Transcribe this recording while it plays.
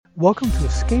Welcome to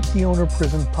Escape the Owner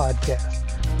Prison podcast,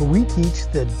 where we teach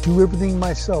the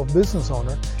do-everything-myself business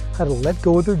owner how to let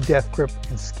go of their death grip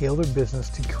and scale their business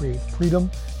to create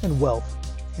freedom and wealth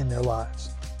in their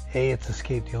lives. Hey, it's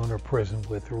Escape the Owner Prison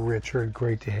with Richard.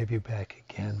 Great to have you back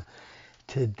again.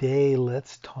 Today,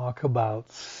 let's talk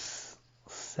about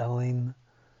selling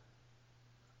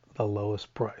the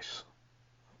lowest price.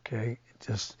 Okay,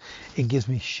 it gives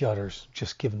me shudders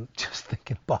just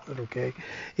thinking about it. Okay,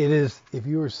 it is. If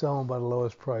you were selling by the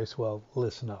lowest price, well,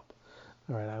 listen up.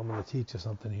 All right, I'm going to teach you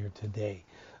something here today.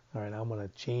 All right, I'm going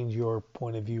to change your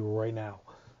point of view right now.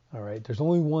 All right, there's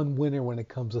only one winner when it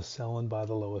comes to selling by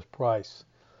the lowest price.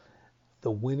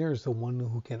 The winner is the one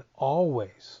who can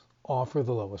always offer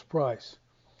the lowest price.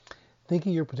 Think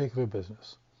of your particular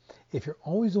business. If you're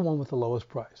always the one with the lowest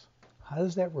price, how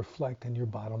does that reflect in your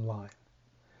bottom line?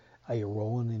 Are you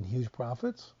rolling in huge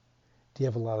profits? Do you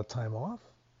have a lot of time off?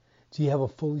 Do you have a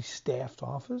fully staffed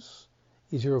office?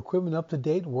 Is your equipment up to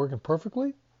date and working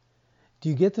perfectly? Do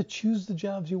you get to choose the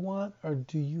jobs you want, or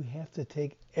do you have to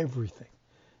take everything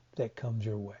that comes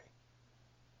your way?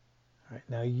 All right,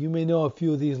 now, you may know a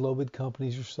few of these low-bid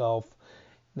companies yourself.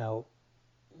 Now,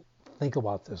 think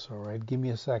about this, all right? Give me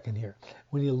a second here.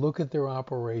 When you look at their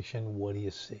operation, what do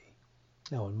you see?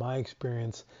 Now, in my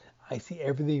experience, I see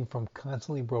everything from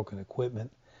constantly broken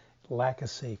equipment, lack of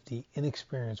safety,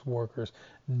 inexperienced workers,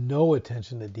 no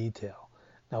attention to detail.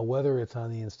 Now, whether it's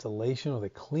on the installation or the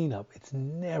cleanup, it's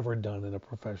never done in a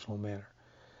professional manner.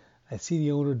 I see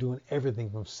the owner doing everything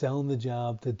from selling the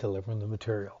job to delivering the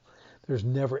material. There's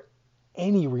never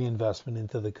any reinvestment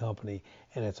into the company,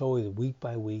 and it's always week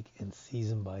by week and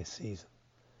season by season.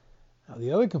 Now,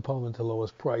 the other component to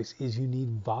lowest price is you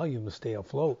need volume to stay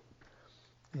afloat.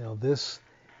 You know, this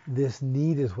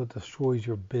need is what destroys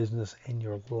your business and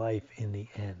your life in the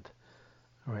end.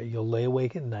 All right, you'll lay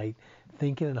awake at night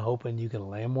thinking and hoping you can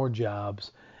land more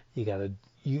jobs. You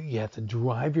have to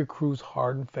drive your crews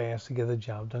hard and fast to get the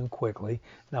job done quickly.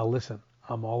 Now listen,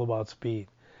 I'm all about speed,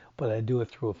 but I do it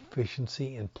through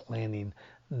efficiency and planning,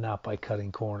 not by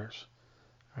cutting corners.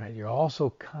 All right, you're also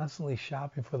constantly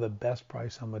shopping for the best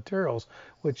price on materials,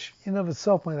 which in of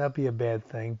itself might not be a bad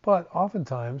thing, but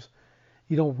oftentimes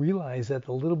you don't realize that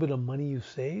the little bit of money you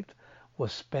saved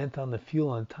was spent on the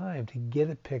fuel and time to get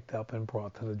it picked up and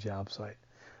brought to the job site.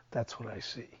 That's what I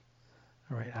see.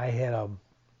 All right, I had an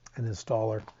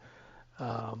installer,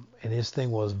 and his thing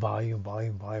was volume,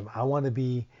 volume, volume. I want to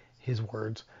be, his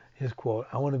words, his quote,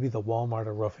 I want to be the Walmart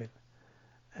of roofing.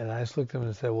 And I just looked at him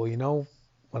and said, well, you know,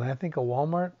 when I think of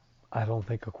Walmart, I don't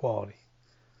think of quality.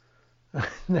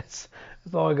 That's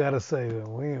all I got to say.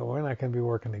 We're not going to be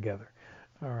working together.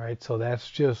 All right, so that's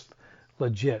just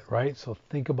legit, right? So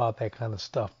think about that kind of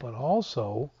stuff. But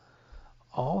also,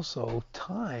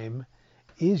 time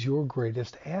is your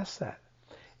greatest asset.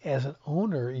 As an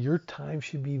owner, your time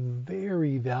should be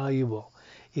very valuable.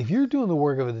 If you're doing the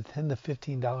work of a $10 to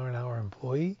 $15 an hour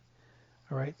employee,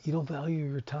 all right, you don't value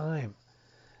your time.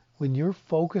 When you're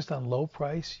focused on low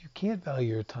price, you can't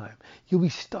value your time. You'll be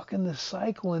stuck in this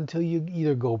cycle until you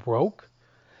either go broke,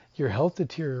 your health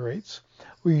deteriorates,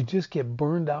 or you just get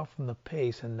burned out from the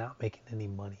pace and not making any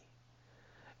money.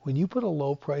 When you put a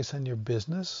low price on your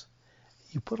business,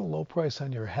 you put a low price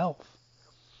on your health.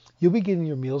 You'll be getting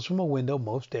your meals from a window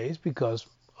most days because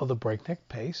of the breakneck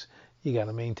pace you got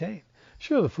to maintain.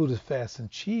 Sure, the food is fast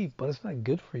and cheap, but it's not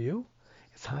good for you.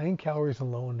 It's high in calories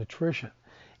and low in nutrition.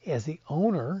 As the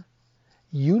owner,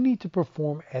 you need to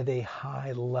perform at a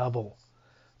high level.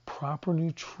 Proper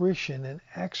nutrition and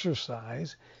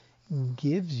exercise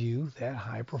gives you that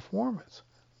high performance.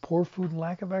 Poor food and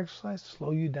lack of exercise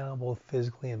slow you down both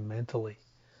physically and mentally.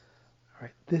 All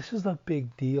right, this is a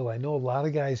big deal. I know a lot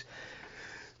of guys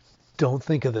don't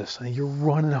think of this. You're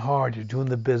running hard. You're doing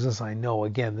the business. I know.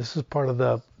 Again, this is part of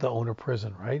the owner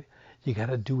prison, right? You got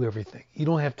to do everything. You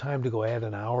don't have time to go add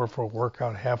an hour for a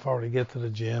workout, half hour to get to the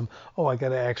gym. Oh, I got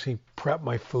to actually prep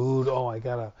my food. Oh, I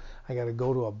got to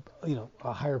go to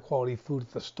a higher quality food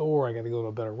at the store. I got to go to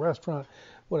a better restaurant.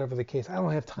 Whatever the case, I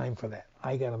don't have time for that.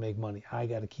 I got to make money. I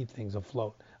got to keep things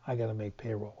afloat. I got to make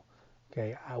payroll.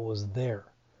 Okay, I was there.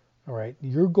 All right,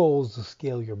 your goal is to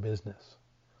scale your business.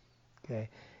 Okay,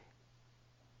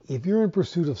 if you're in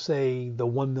pursuit of, say, the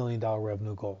 $1 million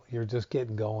revenue goal, you're just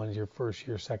getting going, it's your first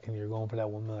year, second year, going for that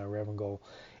 $1 million revenue goal,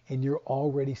 and you're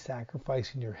already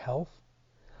sacrificing your health,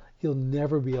 you'll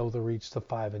never be able to reach the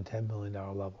 $5 and $10 million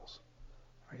levels.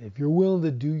 Right? If you're willing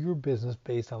to do your business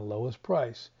based on lowest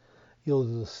price, you'll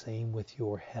do the same with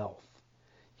your health.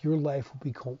 Your life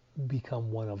will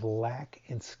become one of lack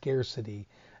and scarcity,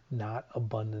 not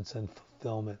abundance and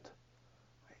fulfillment.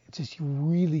 It's just you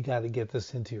really got to get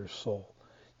this into your soul.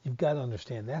 You've got to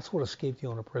understand that's what Escape the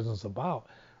Owner Prison is about,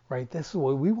 right? This is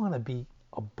what we want to be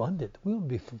abundant. We want to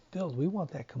be fulfilled. We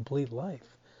want that complete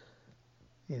life.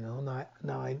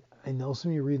 I know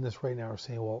some of you reading this right now are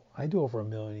saying, well, I do over $1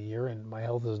 million a year and my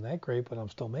health isn't that great, but I'm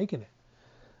still making it.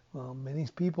 Well,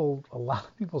 a lot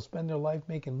of people spend their life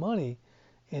making money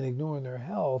and ignoring their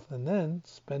health and then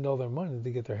spend all their money to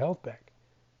get their health back.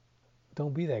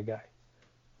 Don't be that guy.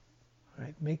 All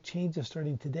right? Make changes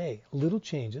starting today. Little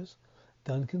changes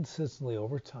done consistently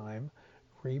over time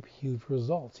reap huge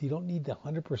results. You don't need the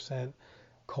 100%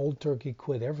 cold turkey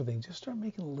quit everything. Just start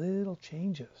making little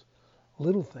changes,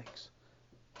 little things.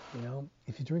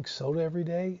 If you drink soda every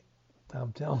day,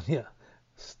 I'm telling you,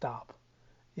 stop.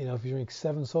 If you drink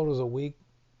 7 sodas a week,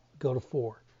 go to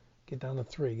 4. Get down to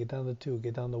 3, get down to 2,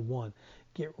 get down to 1.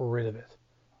 Get rid of it.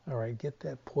 All right, get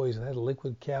that poison, that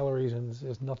liquid calories, and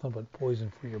there's nothing but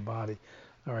poison for your body.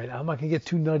 All right, I'm not gonna get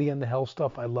too nutty on the health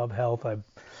stuff. I love health. I've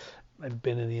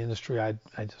been in the industry. I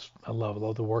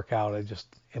love to work out.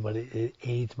 But it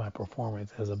aids my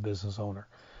performance as a business owner,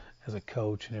 as a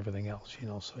coach, and everything else.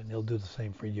 So and they'll do the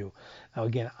same for you. Now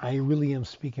again, I really am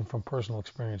speaking from personal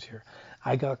experience here.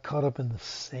 I got caught up in the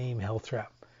same health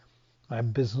trap. My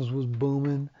business was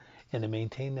booming, and to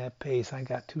maintain that pace, I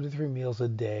got 2 to 3 meals a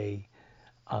day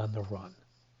on the run.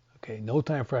 Okay, no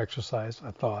time for exercise,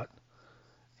 I thought,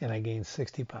 and I gained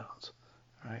 60 pounds.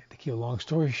 All right, to keep a long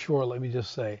story short, let me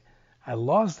just say, I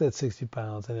lost that 60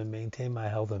 pounds and have maintained my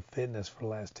health and fitness for the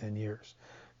last 10 years.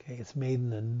 Okay, it's made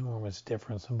an enormous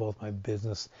difference in both my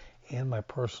business and my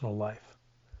personal life.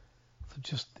 So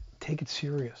just take it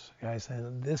serious, guys.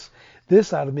 And this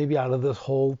out of this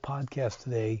whole podcast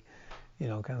today,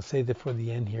 kind of save it for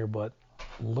the end here, but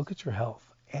look at your health.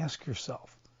 Ask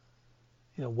yourself,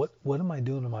 what am I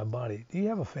doing to my body? Do you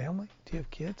have a family? Do you have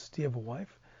kids? Do you have a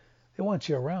wife? They want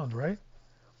you around, right?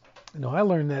 I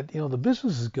learned that, the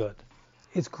business is good.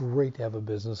 It's great to have a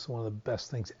business, one of the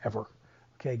best things ever.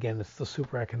 Okay, again, it's the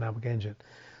super economic engine.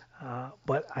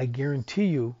 But I guarantee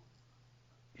you,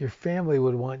 your family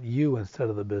would want you instead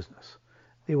of the business.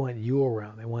 They want you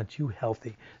around. They want you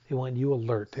healthy. They want you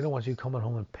alert. They don't want you coming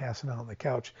home and passing out on the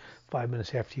couch 5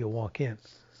 minutes after you walk in.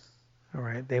 All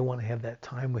right, they want to have that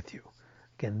time with you.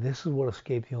 Again, this is what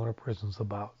Escape the Owner Prison is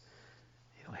about.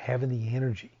 Having the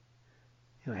energy,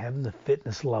 having the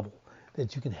fitness level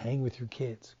that you can hang with your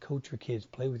kids, coach your kids,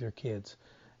 play with your kids,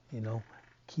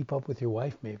 keep up with your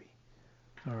wife maybe.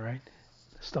 All right,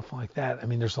 stuff like that. I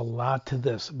mean, there's a lot to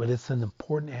this, but it's an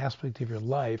important aspect of your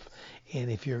life. And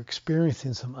if you're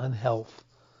experiencing some unhealth,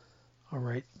 all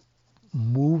right,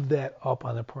 move that up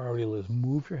on the priority list.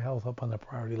 Move your health up on the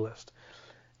priority list.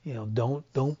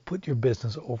 Don't put your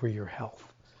business over your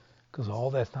health, because all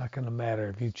that's not going to matter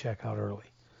if you check out early.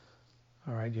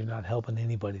 All right, you're not helping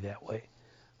anybody that way.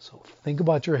 So think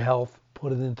about your health,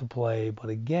 put it into play.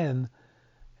 But again,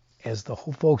 as the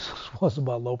whole focus was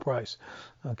about low price,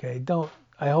 okay,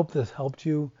 I hope this helped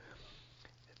you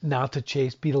not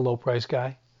to be the low price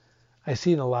guy. I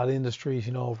see in a lot of industries,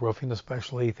 roofing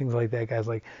especially, things like that, guys,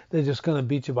 like they're just going to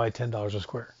beat you by $10 a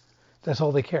square. That's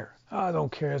all they care. I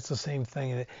don't care. It's the same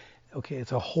thing. Okay,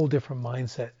 it's a whole different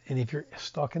mindset. And if you're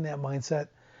stuck in that mindset,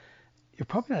 you're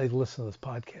probably not even listening to this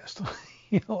podcast.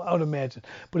 I would imagine.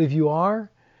 But if you are,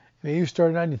 maybe you're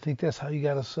starting out and you think that's how you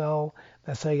got to sell,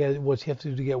 that's what you have to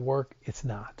do to get work. It's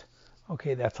not.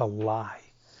 Okay, that's a lie.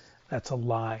 That's a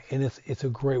lie. And it's a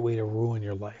great way to ruin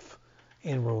your life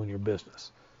and ruin your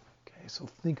business. Okay, so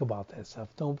think about that stuff.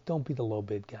 Don't be the low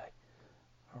bid guy.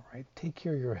 All right, take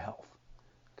care of your health.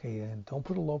 Okay, and don't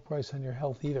put a low price on your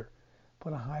health either.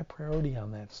 Put a high priority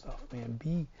on that stuff, man.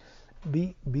 Be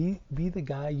the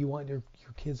guy you want your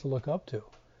kids to look up to.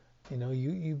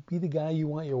 You be the guy you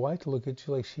want your wife to look at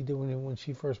you like she did when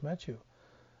she first met you.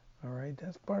 All right,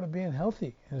 that's part of being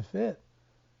healthy and fit.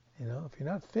 If you're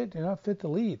not fit, you're not fit to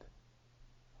lead.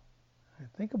 Right,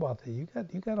 think about that.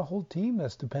 You got a whole team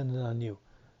that's dependent on you,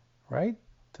 right?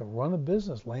 To run a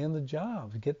business, land the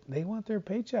jobs, they want their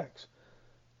paychecks.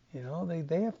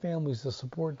 They have families to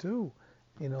support too.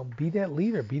 Be that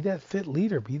leader, be that fit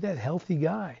leader, be that healthy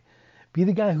guy. Be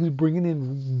the guy who's bringing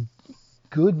in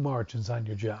good margins on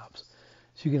your jobs.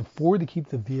 So you can afford to keep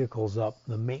the vehicles up,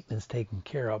 the maintenance taken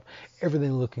care of,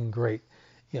 everything looking great.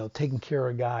 Taking care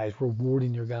of guys,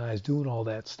 rewarding your guys, doing all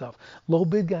that stuff. Low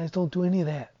bid guys don't do any of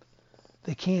that.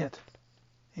 They can't.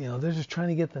 They're just trying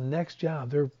to get the next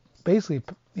job. They're basically,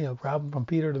 robbing from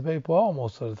Peter to pay Paul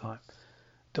most of the time.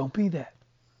 Don't be that.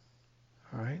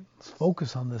 All right, let's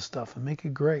focus on this stuff and make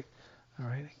it great. All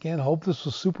right, again, hope this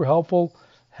was super helpful.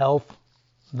 Health,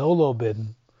 no low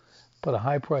bidding, put a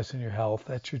high price on your health.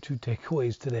 That's your 2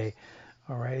 takeaways today.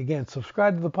 All right. Again,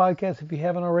 subscribe to the podcast if you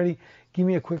haven't already. Give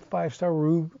me a quick 5-star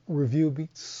review. It'd be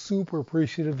super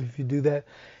appreciative if you do that.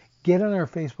 Get on our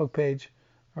Facebook page.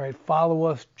 All right. Follow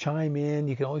us. Chime in.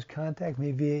 You can always contact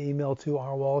me via email to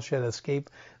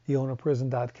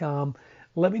rwalsh@escapetheownerprison.com.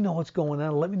 Let me know what's going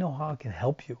on. Let me know how I can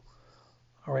help you.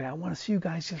 All right. I want to see you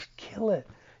guys just kill it.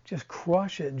 Just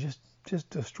crush it and just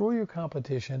destroy your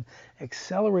competition,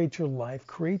 accelerate your life,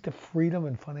 create the freedom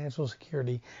and financial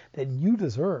security that you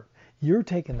deserve. You're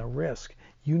taking the risk.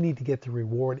 You need to get the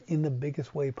reward in the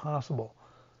biggest way possible.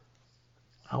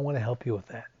 I want to help you with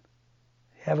that.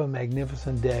 Have a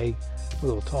magnificent day. We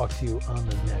will talk to you on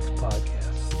the next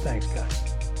podcast. Thanks, guys.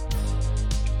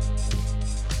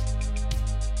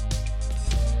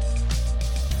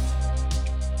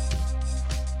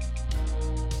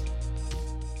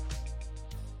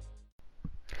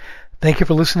 Thank you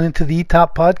for listening to the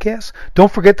eTop Podcast.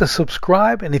 Don't forget to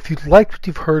subscribe, and if you liked what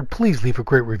you've heard, please leave a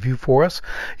great review for us.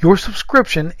 Your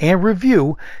subscription and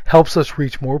review helps us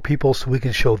reach more people so we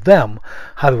can show them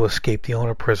how to escape the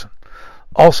owner prison.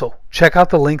 Also, check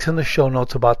out the links in the show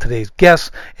notes about today's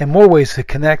guests and more ways to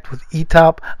connect with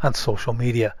eTop on social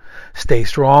media. Stay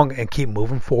strong and keep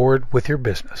moving forward with your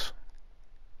business.